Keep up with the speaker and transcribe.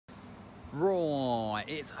Right,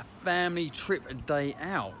 it's a family trip day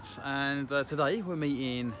out, and today we're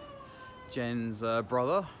meeting Jen's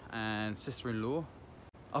brother and sister-in-law.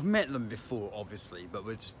 I've met them before, obviously, but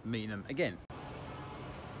we're just meeting them again.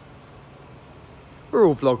 We're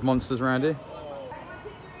all vlog monsters around here.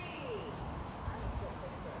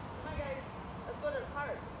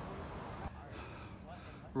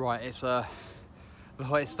 Right, it's the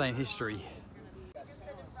highest day in history.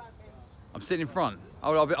 I'm sitting in front.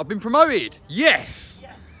 Oh, I've been promoted. Yes.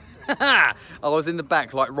 I was in the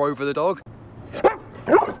back like Rover the dog,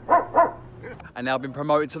 and now I've been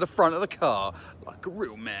promoted to the front of the car like a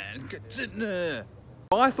real man. Get in there.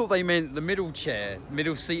 I thought they meant the middle chair,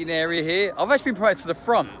 middle seating area here. I've actually been promoted to the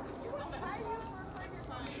front.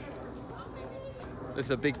 This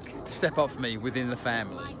is a big step up for me within the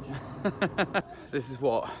family. This is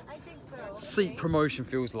what seat promotion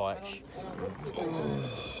feels like.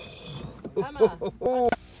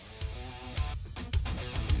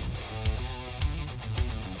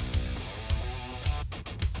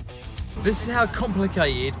 This is how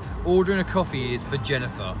complicated ordering a coffee is for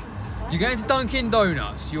Jennifer. You go into Dunkin'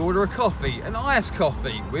 Donuts, you order a coffee, an iced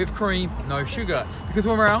coffee with cream, no sugar. Because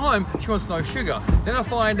when we're at home, she wants no sugar. Then I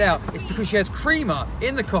find out it's because she has creamer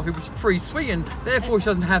in the coffee, which is pre-sweetened, therefore she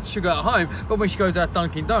doesn't have sugar at home. But when she goes out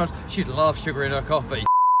Dunkin' Donuts, she'd love sugar in her coffee.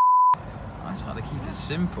 I just like to keep it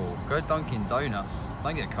simple. Go Dunkin' Donuts.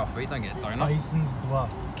 Don't get a coffee, don't get a donut. BISONS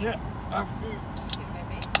BLUFF. Yeah.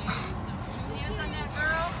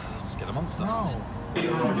 Just get a monster. No.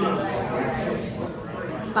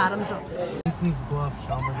 Bottoms up. BISONS BLUFF,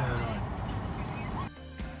 Schaumburg, Illinois.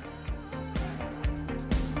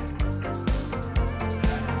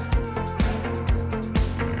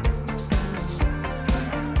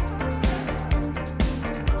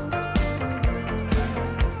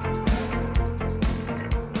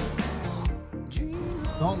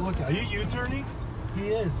 Don't look. Are you U-turning? He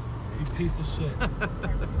is. You piece of shit.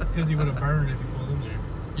 It's because you would have burned if you pulled in there.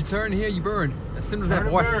 You turn here, you burn. As simple as Turn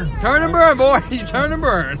that, boy. and burn. Turn and burn, boy. You turn and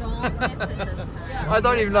burn. Don't miss it this time. I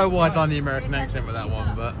don't even know why I've done the American accent with that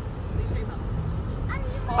one, but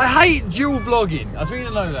I hate dual vlogging. I just want you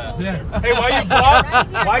to know that. Yeah. Hey, why you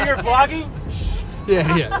vlog? Why you're vlogging?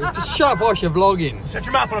 Yeah. Just shut up whilst you're vlogging. Shut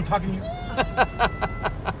your mouth when I'm talking to you.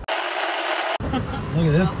 Look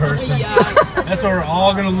at this person. That's what we're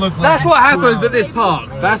all gonna look like. That's what happens at this park.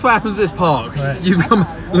 That's what happens at this park. Right. You become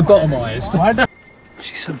lobotomized.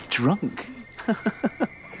 She's so drunk.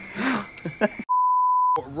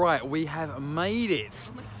 Right, we have made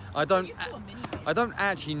it. I don't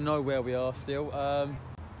actually know where we are still.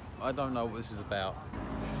 I don't know what this is about.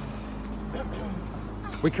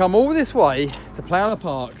 We come all this way to play on the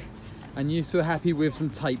park, and you're so happy with some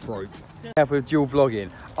tape rope. With dual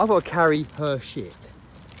vlogging, I've got to carry her shit.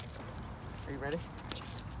 Are you ready?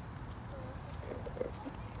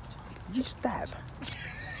 Did you just dab?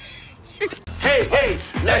 Hey,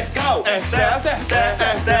 let's go! Step,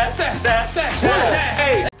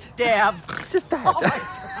 hey! Dab! Just dabbed. Oh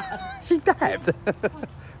she dabbed. Can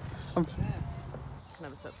I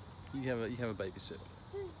have a sip? You have a baby sip.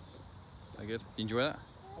 Are you good? You enjoy that?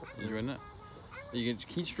 You enjoying that? Can you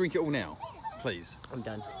just drink it all now, please? I'm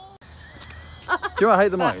done. Do you know what I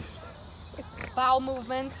hate the most? Bowel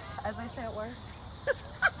movements, as I say at work.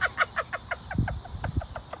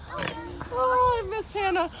 Oh, I missed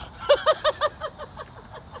Hannah.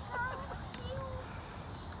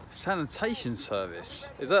 Sanitation service.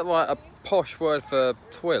 Is that like a posh word for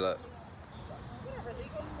toilet?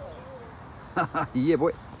 Yeah,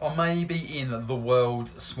 boy. I may be in the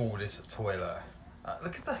world's smallest toilet.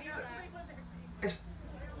 Look at that. It's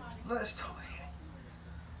tiny.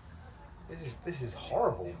 This is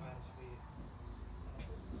horrible.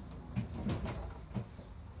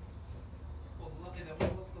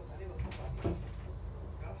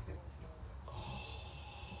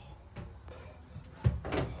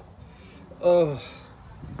 Oh.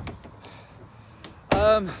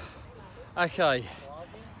 Okay.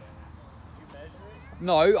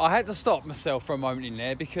 No, I had to stop myself for a moment in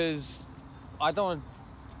there because I don't want to...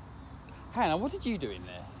 Hannah, what did you do in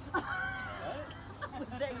there?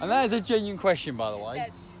 And that is a genuine question, by the way.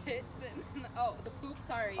 That shit's in... Oh, the poop,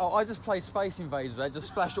 sorry. Oh, I just played Space Invaders. They just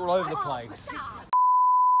splashed all over the place.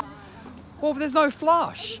 Well, but there's no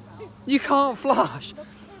flush. You can't flush.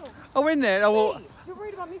 I went in there and I thought... You're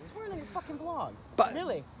worried about me swearing on your fucking vlog. But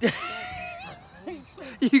really?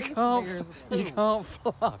 you can't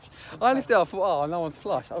flush. I lifted it up, I thought, oh, no one's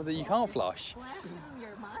flush. I was like, you can't flush.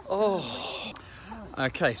 Oh.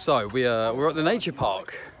 Okay, so we're at the nature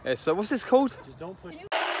park. It's what's this called? Just don't push.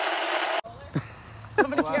 So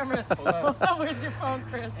many cameras. Where's your phone,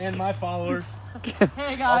 Chris? And my followers.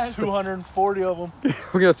 Hey guys. 240 of them.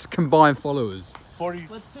 We're going to combine followers. 40,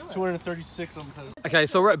 Let's do it. 236 of them. Okay,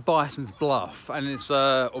 so we're at Bison's Bluff, and it's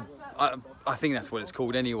I think that's what it's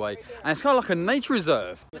called anyway. And it's kind of like a nature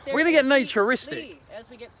reserve. We're gonna get naturistic. Lee, as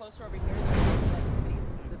we get closer over here, there's activities.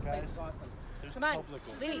 This place is awesome. Come on,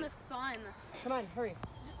 In Lee. the sun. Come on, hurry.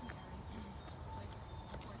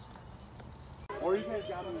 Or you guys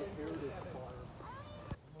got on the heritage farm.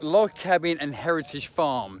 Log cabin and heritage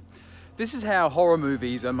farm. This is how horror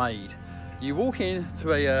movies are made. You walk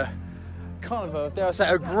into a kind of a, dare I say,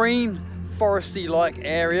 a green foresty-like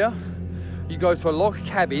area. You go to a log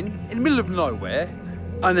cabin in the middle of nowhere,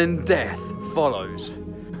 and then death follows.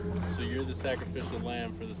 So you're the sacrificial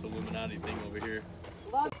lamb for this Illuminati thing over here.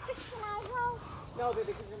 No, baby,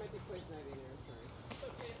 because you're making poison ivy here.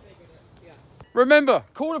 Sorry. Yeah. Remember,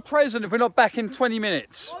 call the president if we're not back in 20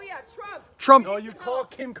 minutes. Oh yeah, Trump. Trump. No, you call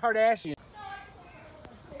Kim Kardashian.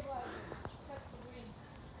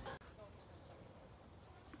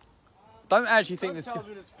 Don't actually think this. tells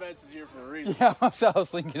me this fence is here for a reason. Yeah, I was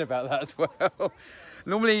thinking about that as well.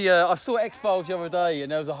 Normally, I saw X-Files the other day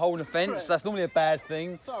and there was a hole in the fence. That's normally a bad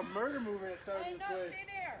thing. I saw a murder movie that started this way.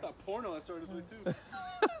 I saw porno that started this way too.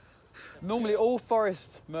 Normally, all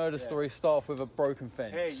forest murder stories start off with a broken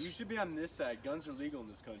fence. Hey, you should be on this side. Guns are legal in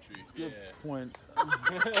this country. Good point.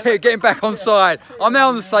 Getting back on side. I'm now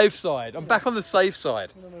on the safe side. I'm back on the safe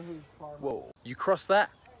side. Whoa. You cross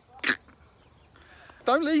that?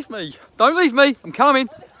 Don't leave me. Don't leave me. I'm coming.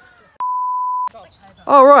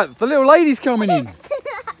 All right, the little lady's coming in.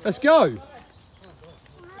 Let's go. It's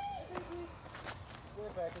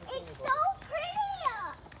so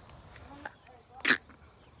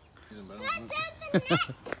pretty!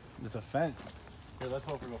 There's a fence. Here, let's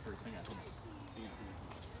hope we go first. Hang on.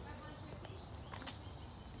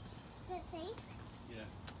 Is it safe?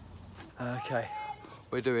 Yeah. Okay,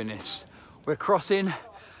 we're doing this. We're crossing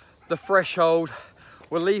the threshold.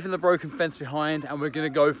 We're leaving the broken fence behind and we're gonna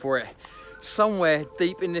go for it. Somewhere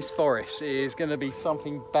deep in this forest is gonna be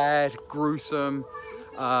something bad, gruesome.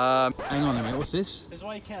 Hang on a minute, what's this? This is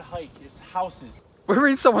why you can't hike. It's houses. We're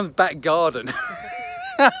in someone's back garden.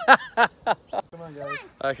 Come on, guys.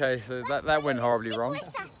 Okay, so that went horribly wrong.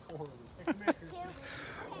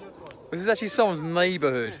 This is actually someone's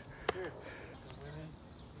neighborhood.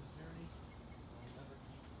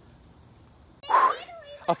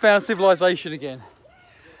 I found civilization again.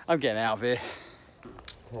 I'm getting out of here.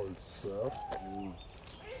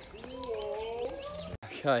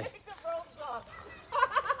 Okay.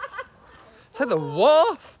 Take the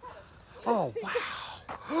wharf? Oh,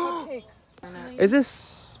 wow. Is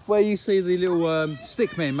this where you see the little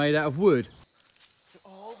stick men made out of wood?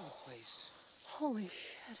 All over the place. Holy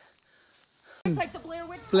shit. It's like the Blair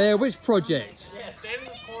Witch. Blair Witch Project. Yeah, stand in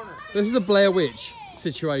this corner. This is the Blair Witch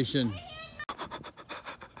situation.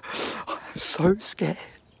 I'm so scared.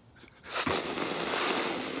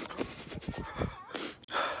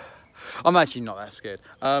 I'm actually not that scared.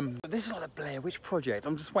 But this is like the Blair Witch Project.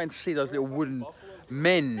 I'm just waiting to see those little wooden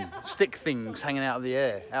men, stick things hanging out of the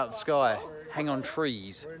air, out of the sky, hang on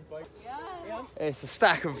trees. It's a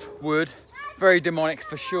stack of wood. Very demonic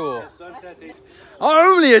for sure.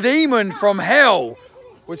 Only a demon from hell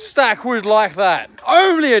would stack wood like that.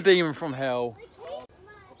 Only a demon from hell.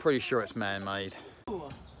 Pretty sure it's man-made.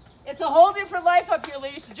 It's a whole different life up here,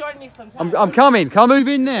 Lee. You should join me sometime. I'm coming. Can I move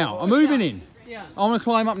in now? I'm moving in. Yeah. I want to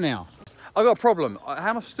climb up now. I've got a problem. How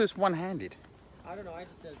am I supposed to do this one-handed? I don't know. I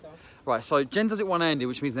just did it though. Right, so Jen does it one-handed,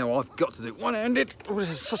 which means now I've got to do it one-handed. Oh, this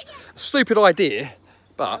is such a stupid idea,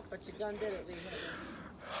 but But you done did it, Lee.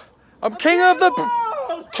 I'm king of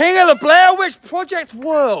the Blair Witch Project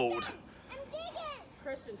world.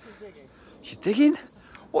 Kristen, she's digging. She's digging?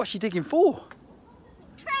 What's she digging for?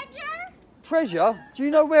 Treasure? Treasure? Do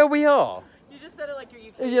you know where we are? You just said it like you're.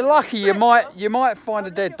 If you're lucky, you might find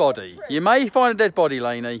a dead body. You may find a dead body,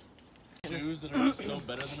 Lainey. Shoes that are so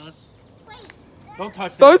better than us. Don't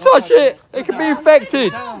touch that. Don't touch it. It could be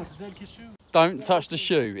infected. Down, it's a dead kid's shoe. Don't touch the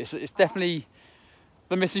shoe. It's definitely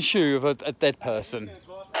the missing shoe of a dead person.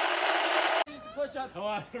 Push-ups. Come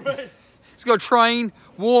on, right. It's got to train,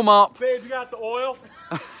 warm up. Babe, you got the oil?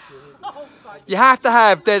 You have to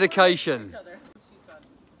have dedication.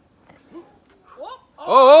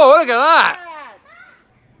 Oh, look at that.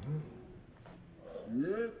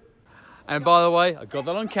 And by the way, I got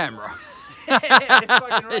that on camera.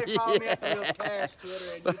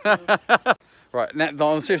 Right, now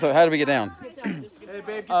on serious note, how do we get down? Get down. Just Hey, babe,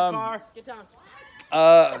 get the car. get down.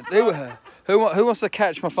 Who wants to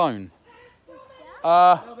catch my phone?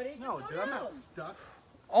 Nobody. No, dude, I'm not stuck.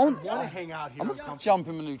 On, I want to hang out here. I'm not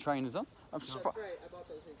jumping my new trainers on. I'm surprised. Great. I bought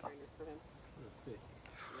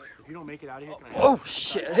If you don't make it out of here, can I Oh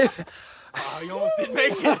shit! Oh, you almost didn't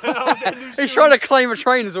make it. I was at new He's trying to claim a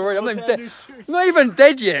trainers already. I'm not even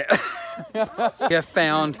dead yet. We have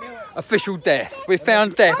found official death. We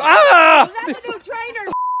found death. Ah!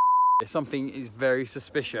 Something is very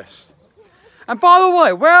suspicious. And by the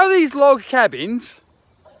way, where are these log cabins?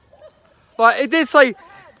 Like it did say,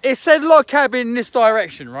 it said log cabin in this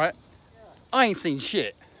direction, right? I ain't seen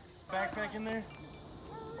shit. backpack in there?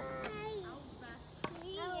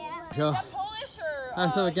 Yeah.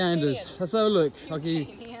 Let's have a ganders. Let's have a look.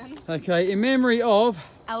 Okay, in memory of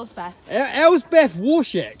Elsbeth. Elsbeth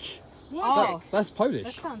Warshek. Oh, That's Polish.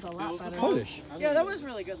 that sounds a lot better. Polish. Yeah, that was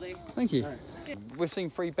really good, Lee. Thank you. We've seen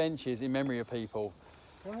 3 benches in memory of people.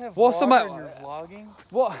 What's What's the matter? You're vlogging?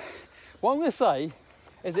 What I'm going to say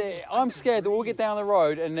is that I'm scared that we'll get down the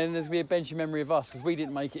road and then there's going to be a bench in memory of us because we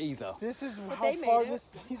didn't make it either. This is they how made far it.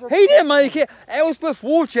 these are. He didn't make it. Elsbeth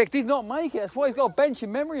Warchek did not make it. That's why he's got a bench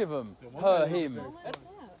in memory of him. Him.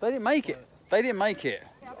 They didn't make it. They didn't make it.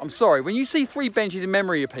 I'm sorry. When you see 3 benches in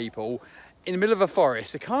memory of people in the middle of a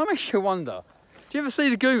forest, it kind of makes you wonder. Do you ever see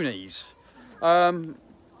the Goonies?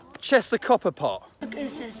 Chester Copperpot.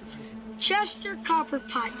 This is Chester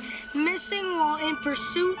Copperpot, missing while in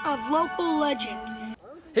pursuit of local legend.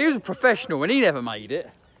 He was a professional and he never made it.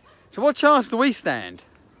 So what chance do we stand?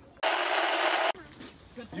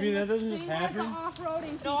 You mean that doesn't just happen?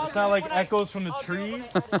 Off-roading. It's not like echoes from the trees?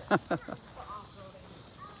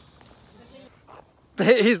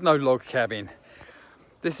 There is no log cabin.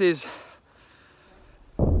 This is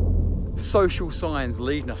social signs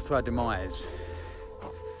leading us to our demise.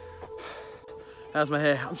 How's my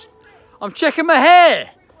hair? I'm checking my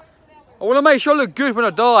hair. I want to make sure I look good when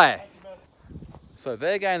I die. So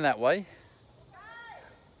they're going that way.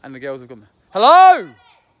 And the girls have gone. Hello?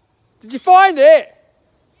 Did you find it?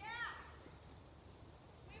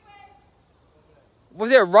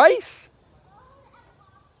 Was it a race?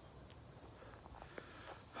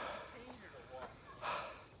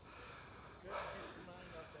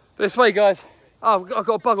 This way, guys. Oh, I've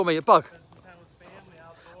got a bug on me, a bug.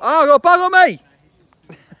 Oh, I've got a bug on me.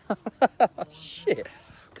 Shit.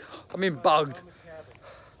 I'm in bugged.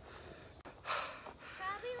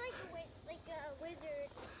 Probably like a wizard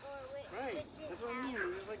or Right, that's what I mean.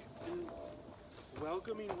 There's like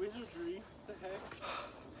welcoming wizardry. What the heck?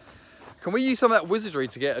 Can we use some of that wizardry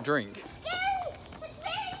to get a drink? Scary! It's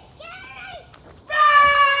very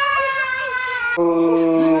scary!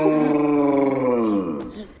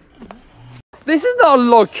 This is not a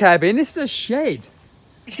log cabin, this is a shed.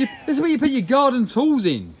 This is where you put your garden tools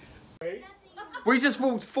in. We just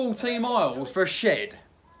walked 14 miles for a shed.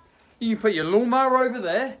 You can put your lawnmower over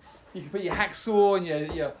there. You can put your hacksaw and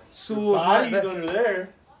your saws right Bodies there. under there.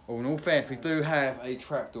 Oh, in all fairness, we do have a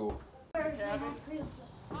trapdoor. What if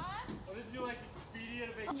you like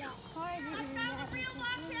expedient a big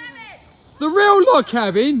The real log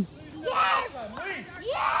cabin? Yes!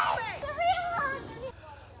 Yes! The real one!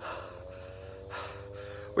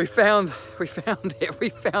 We found it. We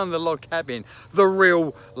found the log cabin, the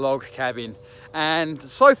real log cabin. And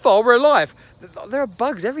so far we're alive. There are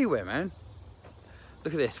bugs everywhere, man.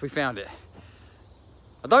 Look at this, we found it.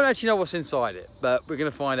 I don't actually know what's inside it, but we're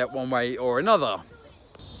gonna find out one way or another.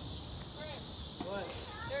 There's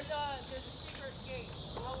a secret gate.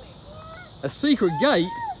 A secret gate?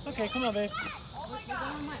 Okay, come on, babe.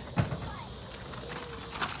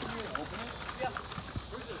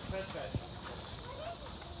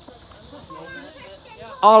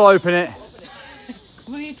 I'll open it.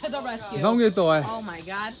 Lee to the rescue. If I'm gonna die. Oh my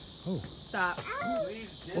god. Oh. Stop.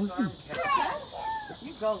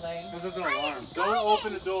 You go, Lane. This is an alarm. Don't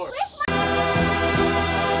open the door. My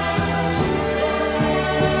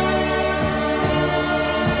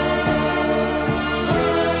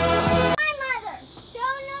mother!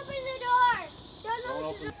 Don't open the door! Don't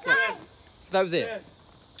open the door! Guys! That was it. Guys,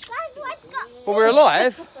 let's go! But we're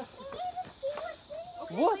alive. We need to see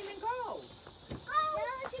what's in What? Then go. Oh,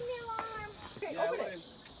 give me alarm. Okay, open it.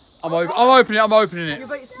 I'm opening it. I'm opening it.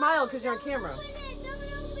 But you smile because you're on camera. Open it! Don't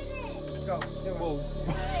open it! Go. Do it. Don't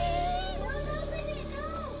open it! No!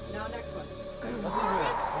 Now next one.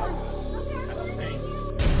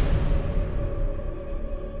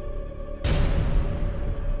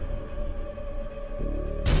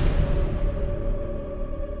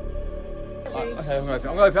 Okay, I'm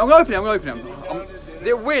gonna open it. Is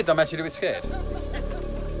it weird that I'm actually a bit scared? I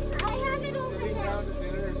haven't opened it. Down to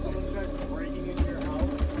dinner and someone tries breaking into your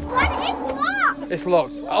house. What? It's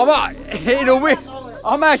locked! It's locked.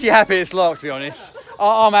 I'm actually happy it's locked, to be honest.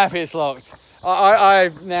 I'm happy it's locked. I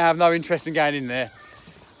now have no interest in going in there.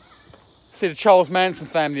 See the Charles Manson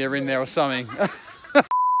family are in there or something.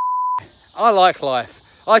 I like life.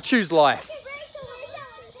 I choose life.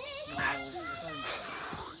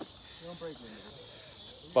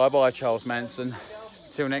 Bye-bye, Charles Manson.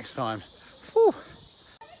 Till next time. Whew.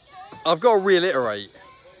 I've got to reiterate.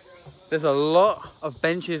 There's a lot of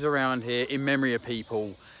benches around here in memory of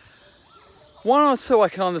people. One or two I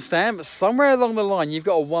can understand, but somewhere along the line you've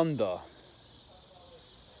got to wonder,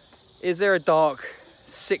 is there a dark,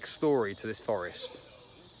 sick story to this forest?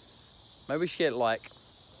 Maybe we should get like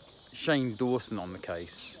Shane Dawson on the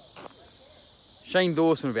case. Shane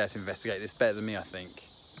Dawson would be able to investigate this better than me, I think.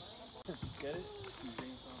 There's another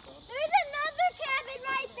cabin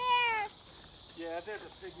right there. Yeah, there's a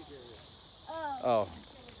picnic area. Oh,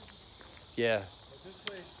 yeah.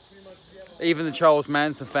 Even the Charles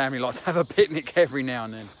Manson family likes to have a picnic every now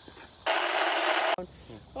and then.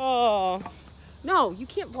 Oh. No, you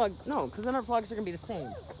can't vlog. No, because then our vlogs are going to be the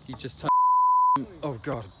same. You just turn. Oh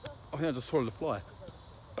God, I think I just swallowed a fly.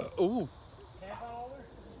 Ooh.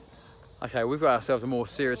 Okay, we've got ourselves a more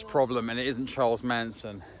serious problem, and it isn't Charles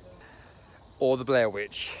Manson or the Blair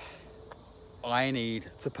Witch. I need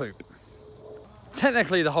to poop.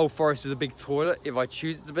 Technically, the whole forest is a big toilet if I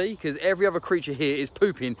choose it to be, because every other creature here is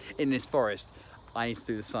pooping in this forest. I need to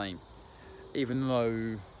do the same, even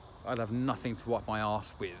though I'd have nothing to wipe my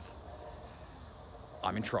ass with.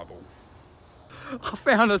 I'm in trouble. I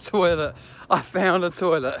found a toilet. I found a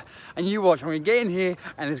toilet. And you watch, I'm gonna get in here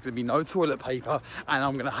and there's gonna be no toilet paper and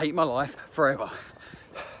I'm gonna hate my life forever.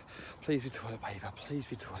 Please be toilet paper, please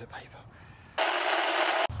be toilet paper.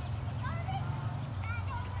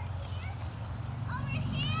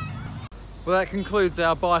 Well, that concludes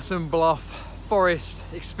our Bison Bluff forest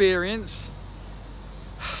experience.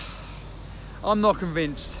 I'm not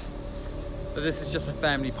convinced that this is just a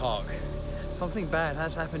family park. Something bad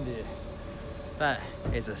has happened here. That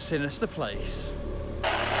is a sinister place.